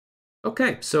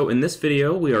Okay, so in this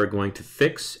video we are going to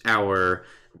fix our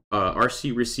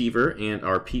RC receiver and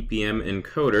our PPM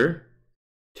encoder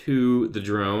to the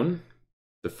drone,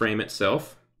 the frame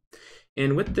itself.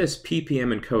 And with this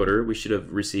PPM encoder, we should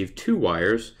have received two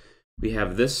wires. We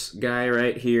have this guy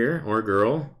right here, or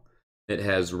girl. It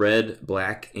has red,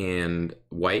 black, and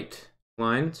white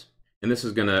lines. And this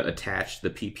is going to attach the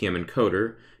PPM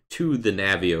encoder to the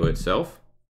Navio itself.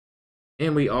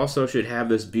 And we also should have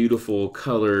this beautiful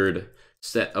colored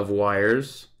set of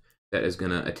wires that is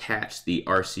going to attach the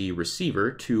RC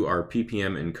receiver to our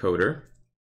PPM encoder.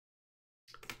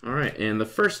 All right, and the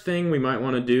first thing we might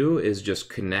want to do is just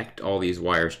connect all these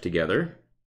wires together.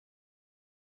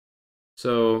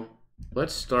 So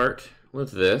let's start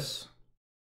with this.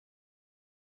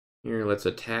 Here, let's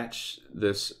attach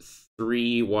this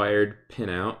 3-wired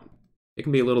pinout. It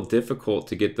can be a little difficult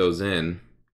to get those in.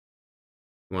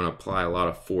 You want to apply a lot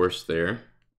of force there.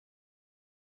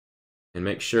 And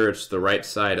make sure it's the right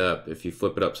side up. If you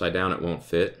flip it upside down, it won't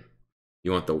fit.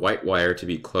 You want the white wire to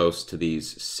be close to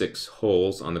these 6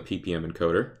 holes on the PPM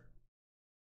encoder.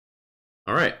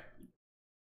 All right.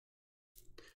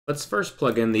 Let's first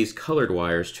plug in these colored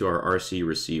wires to our RC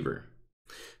receiver.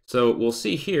 So we'll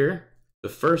see here, the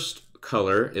first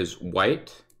color is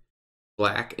white,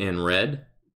 black, and red.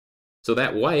 So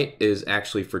that white is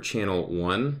actually for channel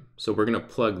 1. So we're going to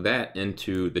plug that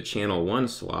into the channel 1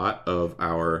 slot of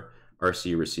our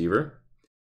RC receiver.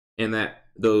 And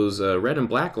those red and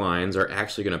black lines are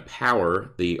actually going to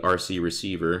power the RC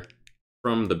receiver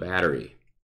from the battery.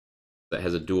 That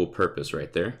has a dual purpose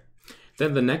right there.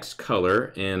 Then the next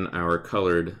color in our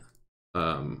colored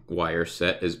wire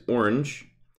set is orange.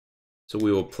 So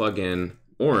we will plug in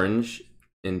orange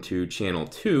into channel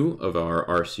 2 of our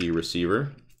RC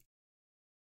receiver.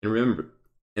 And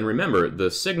remember, the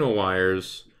signal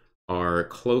wires are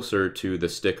closer to the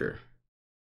sticker.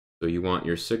 So you want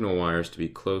your signal wires to be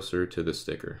closer to the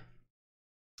sticker.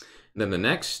 And then the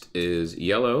next is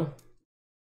yellow.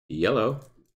 Yellow.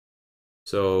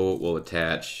 So we'll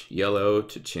attach yellow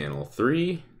to channel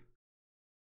 3.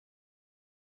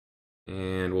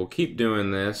 And we'll keep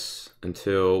doing this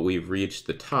until we've reached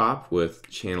the top with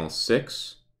channel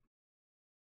 6.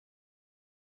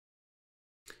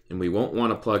 And we won't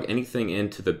want to plug anything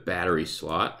into the battery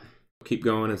slot. Keep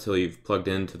going until you've plugged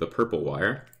into the purple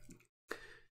wire.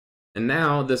 And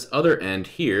now this other end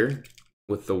here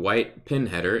with the white pin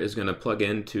header is going to plug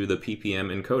into the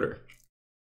PPM encoder.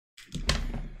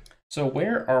 So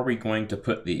where are we going to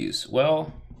put these?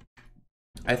 Well,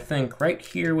 I think right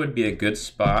here would be a good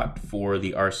spot for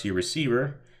the RC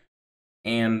receiver.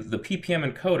 And the PPM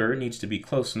encoder needs to be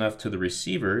close enough to the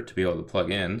receiver to be able to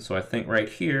plug in. So I think right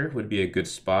here would be a good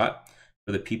spot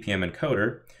for the PPM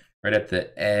encoder, right at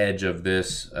the edge of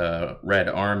this red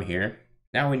arm here.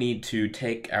 Now we need to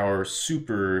take our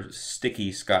super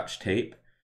sticky Scotch tape,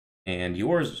 and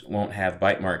yours won't have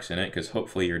bite marks in it because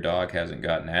hopefully your dog hasn't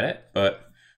gotten at it, but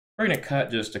we're going to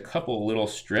cut just a couple little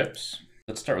strips.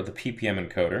 Let's start with the PPM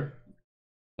encoder.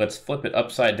 Let's flip it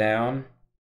upside down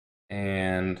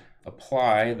and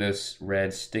apply this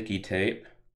red sticky tape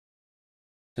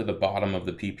to the bottom of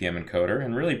the PPM encoder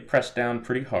and really press down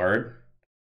pretty hard.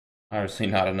 Obviously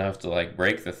not enough to like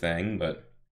break the thing,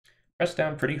 but press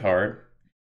down pretty hard.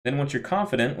 Then once you're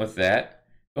confident with that,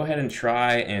 go ahead and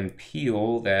try and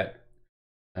peel that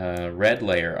red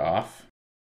layer off.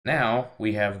 Now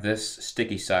we have this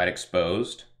sticky side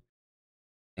exposed,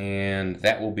 and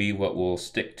that will be what will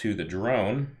stick to the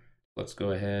drone. Let's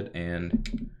go ahead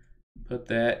and put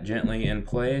that gently in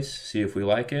place, see if we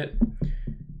like it.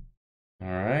 All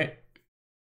right.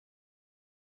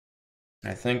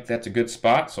 I think that's a good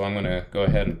spot, so I'm going to go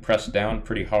ahead and press down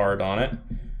pretty hard on it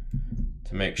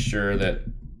to make sure that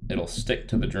it'll stick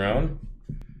to the drone.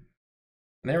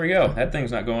 And there we go. That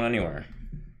thing's not going anywhere.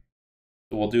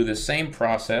 So we'll do the same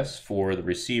process for the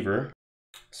receiver.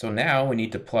 So now we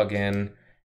need to plug in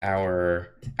our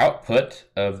output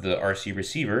of the RC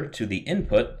receiver to the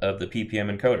input of the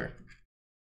PPM encoder.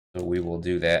 So we will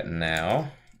do that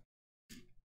now.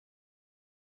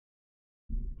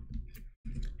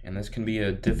 And this can be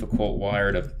a difficult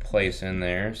wire to place in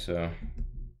there, so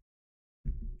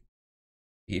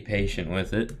be patient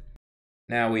with it.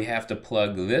 Now we have to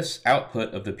plug this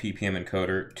output of the PPM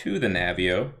encoder to the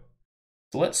Navio.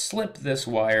 So let's slip this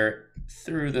wire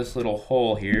through this little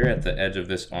hole here at the edge of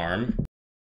this arm.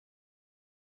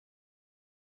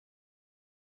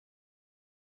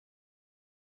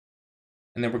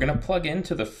 And then we're going to plug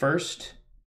into the first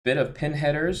bit of pin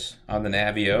headers on the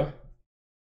Navio.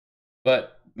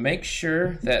 But make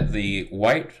sure that the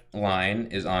white line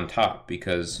is on top,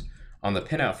 because on the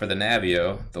pinout for the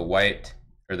Navio,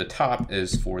 or the top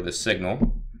is for the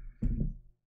signal.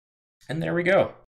 And there we go.